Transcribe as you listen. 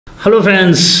Hello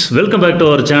friends, welcome back to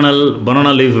our channel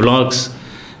bananaleafvlogs.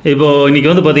 இப்போ இன்னைக்கு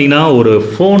வந்து பாத்தீங்கன்னா ஒரு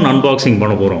ஃபோன் அன்பாக்சிங்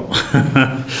பண்ண போறோம்.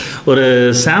 ஒரு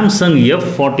Samsung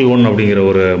F41 அப்படிங்கிற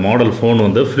ஒரு மாடல் ஃபோன்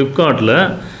வந்து Flipkartல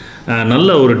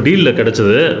நல்ல ஒரு டீல்ல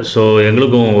கிடைச்சது. சோ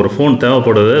எங்களுக்கும் ஒரு ஃபோன்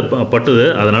தேவைப்படுது.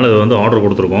 அதனால இத வந்து ஆர்டர்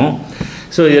கொடுத்திருக்கோம்.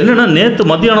 சோ என்னன்னா நேத்து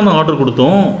மத்தியானம் தான் ஆர்டர்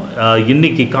கொடுத்தோம்.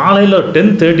 இன்னைக்கு காலையில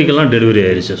 10:30 க்குலாம் டெலிவரி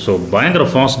ஆயிருச்சு. சோ பயங்கர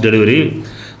ஃபாஸ்ட் டெலிவரி,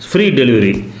 ஃப்ரீ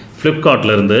டெலிவரி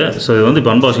Flipkartல இருந்து. சோ இது வந்து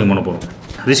இப்போ அன்பாக்சிங் பண்ண போறோம்.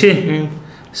 ரிஷி,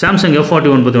 Samsung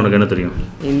F41 பத்தி உனக்கு என்ன தெரியும்?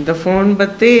 இந்த ஃபோன்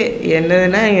பத்தி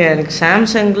என்னதுன்னா எனக்கு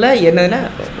சாம்சங்ல என்னதுன்னா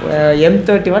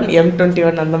M31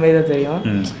 M21 அந்த மாதிரி தான் தெரியும்.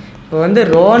 இப்போ வந்து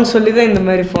ரோஹன் சொல்லி தான் இந்த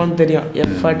மாதிரி ஃபோன் தெரியும்.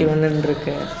 F41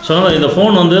 இருக்கு. சொன்ன இந்த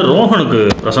ஃபோன் வந்து ரோஹனுக்கு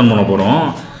ப்ரெசென்ட் பண்ண போறோம்.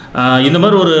 இந்த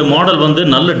மாதிரி ஒரு மாடல் வந்து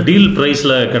நல்ல டீல்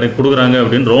பிரைஸ்ல கொடுக்குறாங்க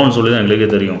அப்படின்னு ரோஹன் சொல்லி தான்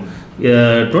எங்களுக்கே தெரியும்.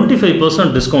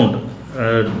 25% டிஸ்கவுண்ட்,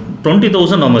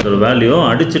 20,000 நம்ம இதோட வேல்யூ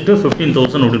அடிச்சுட்டு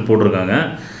 15,000 அப்படின்னு போட்டிருக்காங்க.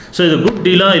 ஸோ இது குட்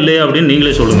டீலா இல்லையா அப்படின்னு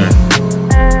நீங்களே சொல்லுங்க.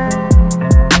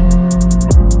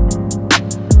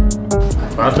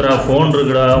 பாத்துறா ஃபோன்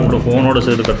இருக்குடா, உங்களோட ஃபோனோட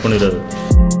சேர்த்து cut பண்ணிடாது.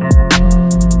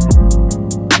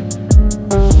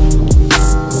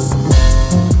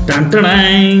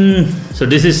 So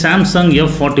this is Samsung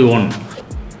F41.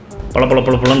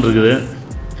 பளபளன்னு இருக்குது.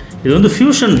 இது வந்து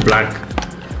ஃபியூஷன் பிளாக்.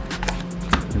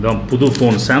 இதுதான் புது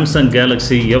phone Samsung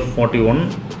Galaxy F41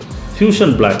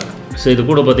 fusion black. So இது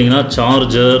கூட பார்த்தீங்கன்னா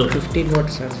charger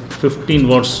 15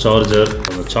 watts charger,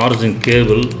 charging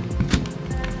cable,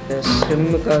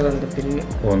 சிம்முக்காக அந்த பின்,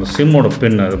 அந்த சிம்மோட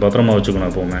பின் அது பத்திரமா வச்சுக்கணும்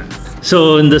எப்போவுமே. ஸோ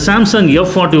இந்த Samsung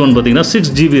F41 பார்த்தீங்கன்னா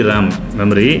 6 GB RAM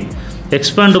memory,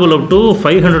 expandable up to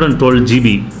 512 GB,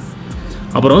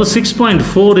 அப்புறம் வந்து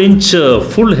 6.4 inch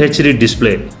full HD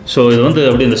display. So இது வந்து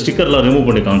அப்படி இந்த ஸ்டிக்கர்லாம் ரிமூவ்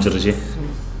பண்ணி காமிச்சிருச்சு.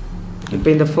 இப்போ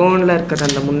இந்த ஃபோனில் இருக்கிற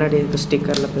அந்த முன்னாடி இருக்க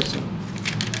ஸ்டிக்கரில் பேசும்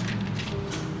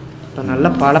இப்போ நல்லா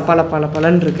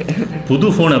பலன்னு இருக்கு. புது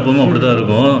ஃபோன் எப்பவுமே அப்படி தான்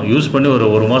இருக்கும். யூஸ் பண்ணி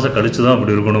ஒரு மாதம் கழிச்சு தான்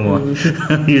அப்படி இருக்கணுமோ.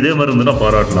 இதே மாதிரி இருந்துன்னா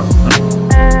பாராட்டலாம்.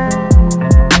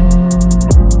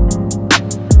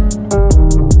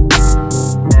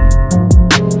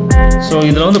 ஸோ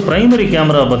இதில் வந்து ப்ரைமரி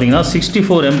கேமரா பார்த்தீங்கன்னா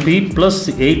 64 MP +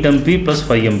 8 MP +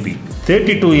 5 MP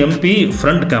 32 MP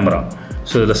front camera.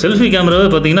 So இதில் செல்ஃபி கேமராவே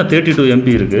பார்த்தீங்கன்னா 32 MP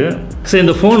இருக்குது. ஸோ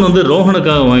இந்த ஃபோன் வந்து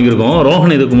ரோஹனுக்காக வாங்கியிருக்கோம்.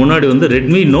 ரோஹன் இதுக்கு முன்னாடி வந்து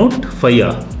ரெட்மி Note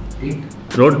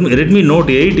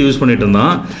 8 யூஸ் பண்ணிட்டு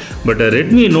இருந்தான். பட்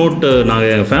ரெட்மி நோட்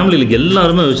நாங்கள் எங்கள் ஃபேமிலியில்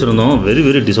எல்லாருமே வச்சுருந்தோம்.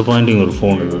 வெரி டிசப்பாயிண்டிங் ஒரு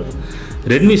ஃபோன் இது.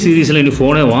 ரெட்மி சீரீஸில் இனி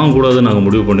ஃபோனே வாங்கக்கூடாதுன்னு நாங்கள்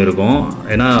முடிவு பண்ணியிருக்கோம்.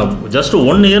 ஏன்னா ஜஸ்ட்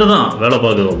 1 year தான் வேலை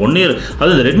பார்க்குது. 1 year அது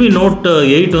இந்த ரெட்மி Note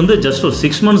 8 வந்து ஜஸ்ட் ஒரு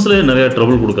 6 monthsலேயே நிறையா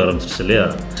ட்ரபிள் கொடுக்க ஆரம்பிச்சிச்சு இல்லையா.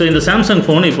 ஸோ இந்த சாம்சங்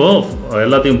ஃபோன் இப்போது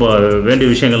எல்லாத்தையும் இப்போ வேண்டிய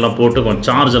விஷயங்கள்லாம் போட்டு கொஞ்சம்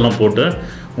சார்ஜ் எல்லாம் போட்டு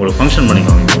உங்களுக்கு ஃபங்க்ஷன்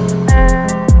பண்ணிக்கோங்க.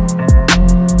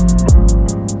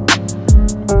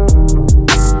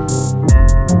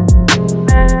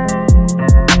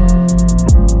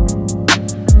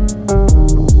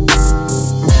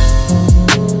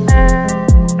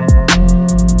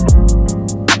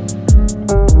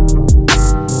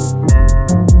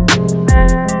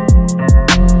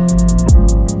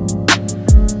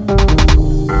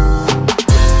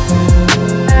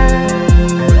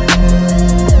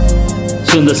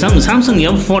 ஸோ இந்த Samsung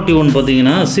F41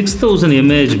 பார்த்தீங்கன்னா 6000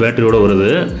 mAh பேட்டரியோடு வருது.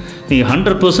 நீங்கள்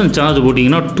 100% சார்ஜ்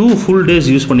போட்டிங்கன்னா 2 full days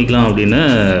யூஸ் பண்ணிக்கலாம் அப்படின்னு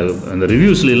அந்த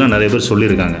ரிவ்யூஸ்லாம் நிறைய பேர்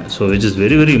சொல்லியிருக்காங்க. So which is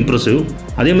very impressive.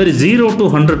 அதேமாதிரி 0 to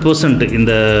 100%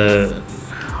 இந்த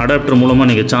அடாப்டர் மூலமாக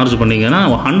நீங்கள் சார்ஜ் பண்ணிங்கன்னா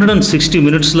 160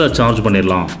 minutesல சார்ஜ்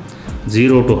பண்ணிடலாம்.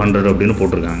 0 to 100 அப்படின்னு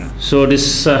போட்டிருக்காங்க. So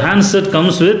this handset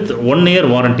comes with 1 year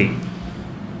warranty.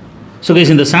 So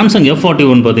guys இந்த Samsung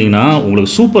F41 பார்த்தீங்கன்னா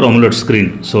உங்களுக்கு super AMOLED screen.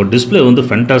 So display வந்து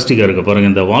ஃபேண்டாஸ்டிக்காக இருக்குது.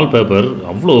 பாருங்கள் இந்த வால்பேப்பர்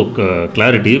அவ்வளோ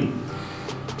கிளாரிட்டி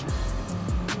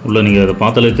உள்ள, நீங்கள் அதை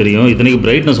பார்த்தாலே தெரியும். இத்தனைக்கு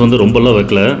பிரைட்னஸ் வந்து ரொம்பலாம்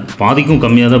வைக்கல, பாதிக்கும்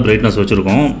கம்மியாக தான் பிரைட்னஸ்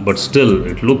வச்சுருக்கோம். But still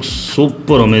it looks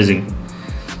super amazing.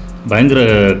 பயங்கர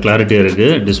கிளாரிட்டியாக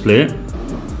இருக்குது டிஸ்பிளே.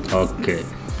 ஓகே,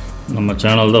 நம்ம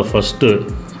சேனல் தான் ஃபஸ்ட்டு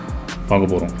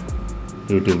பார்க்க போகிறோம்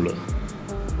யூடியூப்பில்.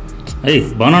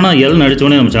 பனானா எல்னு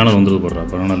அடித்தோடனே நம்ம சேனல் வந்துட்டு போடுறா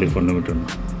பனானா லீஃப்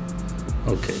அன்லிமிட்டட்.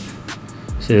 ஓகே,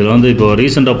 சரி இதில் வந்து இப்போ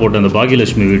ரீசெண்டாக போட்ட அந்த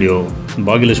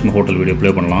பாகியலட்சுமி ஹோட்டல் வீடியோ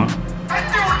ப்ளே பண்ணலாம்.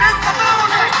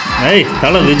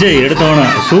 தலை விஜய் எடுத்தவன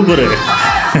சூப்பரு.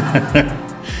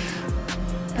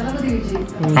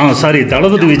 சாரி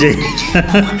தளபதி விஜய்.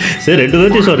 சரி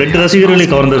ரெண்டு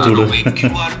ரசிகர்களையும் கவர்ந்தாச்சு விடு.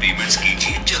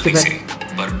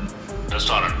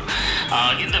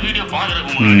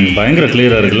 பயங்கர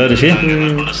கிளியராக இருக்குல்ல ரிஷி.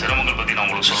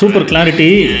 Super clarity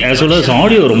as well as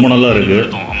audio ரொம்ப நல்லா இருக்குது.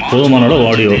 போதுமான அளவு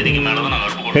ஆடியோ.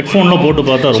 ஹெட்ஃபோன்லாம் போட்டு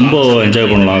பார்த்தா ரொம்ப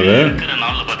என்ஜாய் பண்ணலாம். அது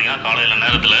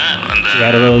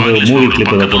வேறு ஏதாவது மூவி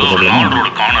கிளிப் ஏதாவது போட்டு பார்க்கலாம்.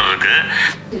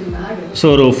 ஸோ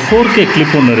ஒரு 4K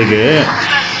கிளிப் ஒன்று இருக்குது.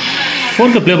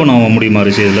 4K ப்ளே பண்ண முடியுமா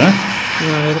ரிஷி இதில்?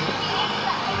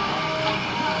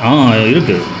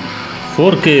 இருக்குது.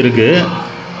 4K இருக்குது.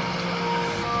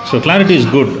 ஸோ கிளாரிட்டி இஸ்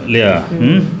குட் இல்லையா?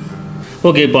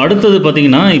 ஓகே, இப்போ அடுத்தது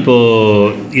பார்த்தீங்கன்னா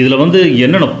இப்போது இதில் வந்து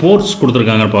என்னென்ன போர்ட்ஸ்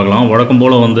கொடுத்துருக்காங்கன்னு பார்க்கலாம். வழக்கம்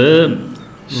போல் வந்து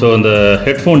ஸோ இந்த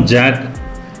ஹெட்ஃபோன் ஜாக்,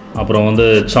 அப்புறம் வந்து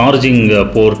சார்ஜிங்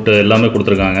போர்ட்டு எல்லாமே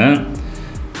கொடுத்துருக்காங்க.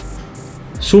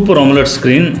 Super AMOLED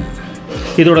screen.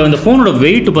 இதோட இந்த ஃபோனோட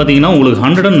வெயிட் பார்த்தீங்கன்னா உங்களுக்கு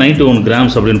 191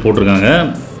 கிராம்ஸ் அப்படின்னு போட்டிருக்காங்க.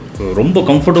 ரொம்ப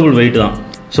கம்ஃபர்டபுள் வெயிட் தான்.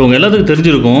 ஸோ உங்கள் எல்லாத்துக்கும்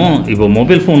தெரிஞ்சிருக்கும், இப்போ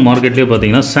மொபைல் ஃபோன் மார்க்கெட்லேயே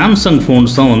பார்த்தீங்கன்னா சாம்சங்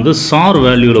ஃபோன்ஸ் தான் வந்து SAR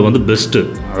வேல்யூவில் வந்து பெஸ்ட்டு.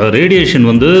 அதாவது ரேடியேஷன்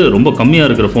வந்து ரொம்ப கம்மியாக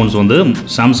இருக்கிற ஃபோன்ஸ் வந்து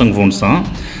சாம்சங் ஃபோன்ஸ் தான்.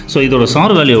 ஸோ இதோட SAR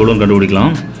வேல்யூ எவ்வளோன்னு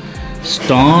கண்டுபிடிக்கலாம்.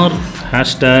 ஸ்டார்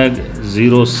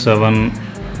 #07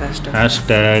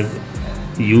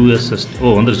 #USS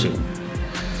வந்துருச்சு.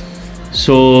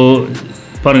 ஸோ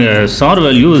பாருங்கள், SAR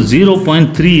வேல்யூ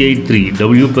 0.383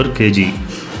 W/kg.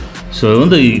 ஸோ இது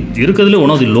வந்து இருக்கிறதுலே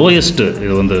ஒன் ஆஃப் தி லோயஸ்ட்டு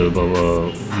இது வந்து இப்போ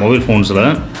மொபைல் ஃபோன்ஸில்.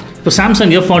 இப்போ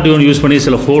சாம்சங் F41 யூஸ் பண்ணி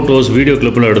சில ஃபோட்டோஸ் வீடியோ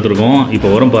கிளிப்லாம் எடுத்துருக்கோம். இப்போ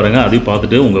வரும் பாருங்கள், அதையும்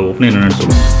பார்த்துட்டு உங்கள் ஒப்பீனியன் என்னென்னு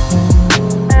சொல்லுங்கள்.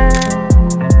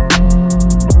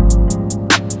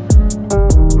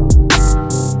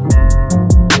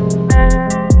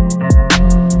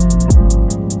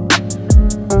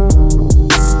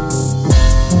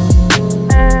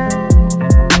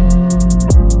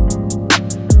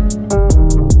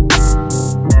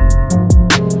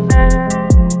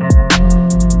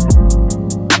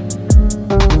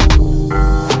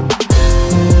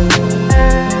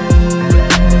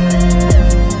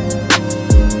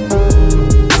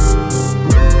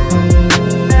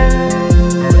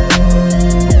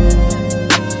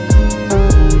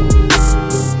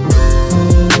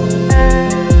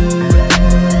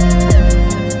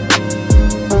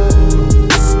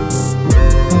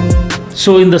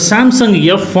 ஸோ இந்த சாம்சங்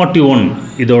F41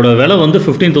 இதோட விலை வந்து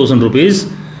 15,000 rupees.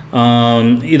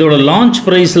 இதோட லான்ச்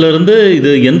ப்ரைஸ்லேருந்து இது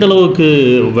எந்த அளவுக்கு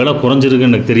விலை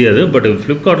குறைஞ்சிருக்குன்னு எனக்கு தெரியாது. பட்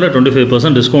ஃப்ளிப்கார்ட்டில்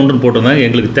 25% டிஸ்கவுண்ட்னு போட்டிருந்தாங்க.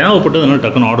 எங்களுக்கு தேவைப்பட்டதுனால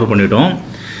டக்குன்னு ஆர்டர் பண்ணிட்டோம்.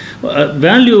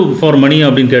 வேல்யூ ஃபார் மணி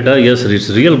அப்படின்னு கேட்டால் S,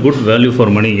 it's real good value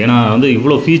for money. ஏன்னா வந்து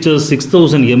இவ்வளோ features,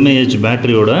 6000 mAh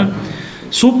பேட்டரியோட,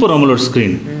 super AMOLED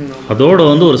screen, அதோட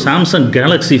வந்து ஒரு சாம்சங்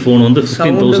கேலக்ஸி ஃபோன் வந்து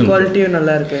 15,000. குவாலிட்டியும்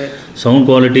நல்லா இருக்குது. சவுண்ட்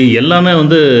குவாலிட்டி எல்லாமே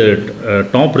வந்து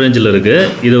டாப் ரேஞ்சில் இருக்குது.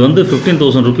 இது வந்து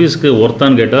 15,000 rupeesக்கு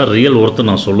ஒர்த்தான்னு கேட்டால் ரியல் ஒர்த்து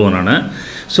நான் சொல்லுவேன் நான்.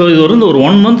 ஸோ இது வந்து ஒரு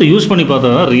 1 month யூஸ் பண்ணி பார்த்தா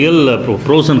தான் ரியல்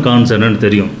ப்ரோஸ் அண்ட் கான்ஸ் என்னென்னு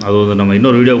தெரியும். அது வந்து நம்ம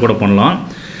இன்னொரு வீடியோ கூட பண்ணலாம்.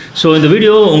 ஸோ இந்த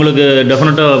வீடியோ உங்களுக்கு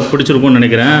டெஃபினட்டாக பிடிச்சிருக்கும்னு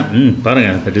நினைக்கிறேன்.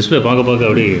 பாருங்கள், இந்த டிஸ்பிளே பார்க்க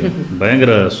அப்படி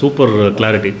பயங்கர சூப்பர்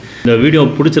கிளாரிட்டி. இந்த வீடியோ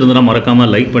பிடிச்சிருந்தனா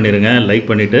மறக்காமல் லைக் பண்ணிடுங்க. லைக்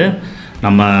பண்ணிவிட்டு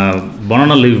நம்ம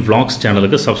bananaleafvlogs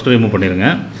சேனலுக்கு சப்ஸ்கிரைபும் பண்ணிடுங்க.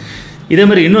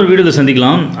 இதேமாதிரி இன்னொரு வீடியோவில்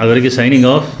சந்திக்கலாம். அது வரைக்கும் signing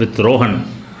off with Rohan,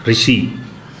 Rishi,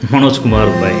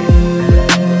 Manojkumar, by.